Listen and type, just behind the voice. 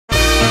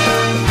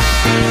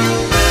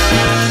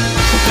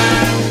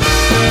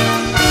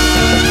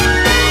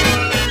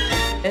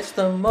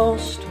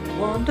most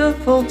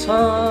wonderful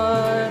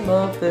time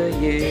of the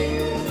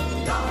year.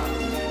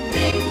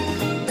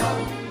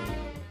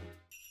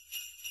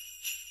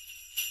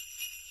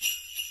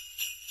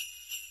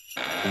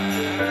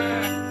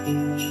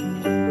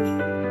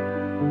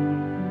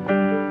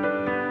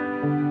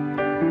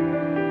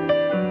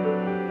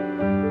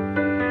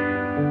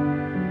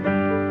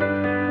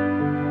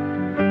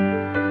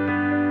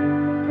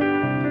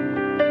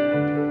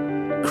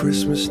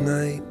 Christmas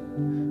night,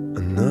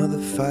 another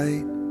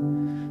fight,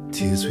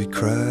 tears we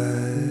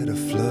cried a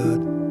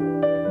flood.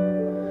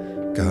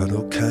 Got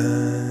all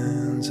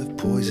kinds of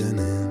poison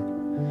in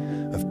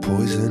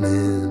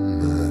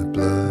my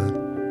blood.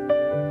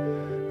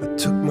 I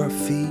took my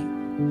feet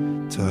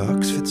to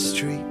Oxford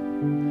Street,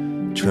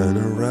 trying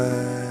to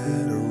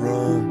right a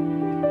wrong.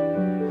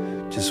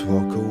 Just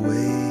walk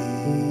away,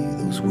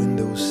 those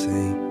windows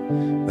say,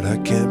 but I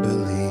can't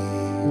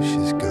believe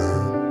she's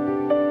gone.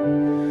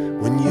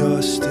 When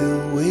you're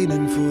still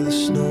waiting for the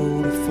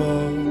snow to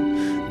fall,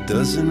 it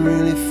doesn't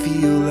really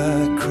feel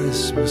like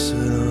Christmas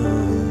at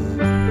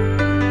all.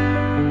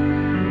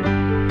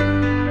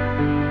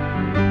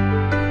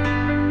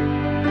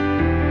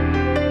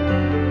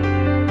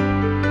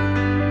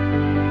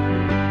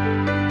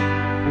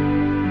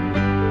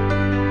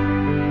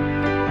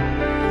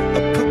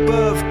 Up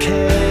above,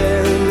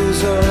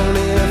 candles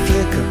only a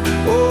flicker.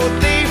 Oh,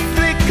 they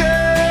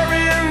flicker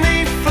and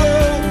they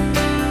float,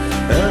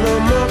 and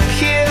I'm up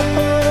here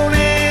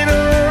holding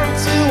on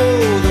to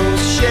all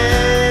those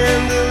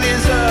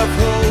chandeliers of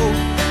hope.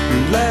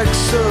 And like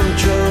some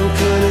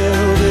drunken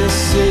Elvis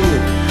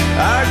singing,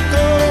 I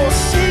go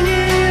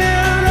singing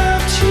out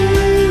of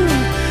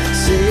tune,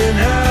 saying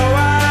how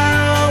I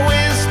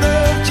always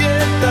loved you,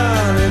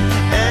 darling,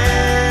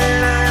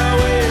 and I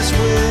always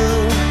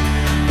will.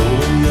 But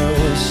when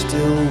you're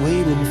still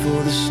waiting for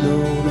the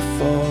snow to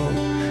fall,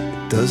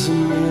 it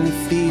doesn't really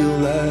feel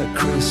like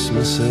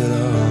Christmas at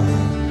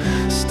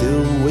all.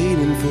 Still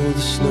waiting for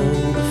the snow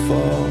to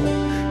fall,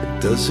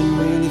 it doesn't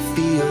really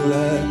feel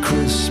like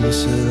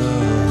Christmas at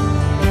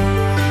all.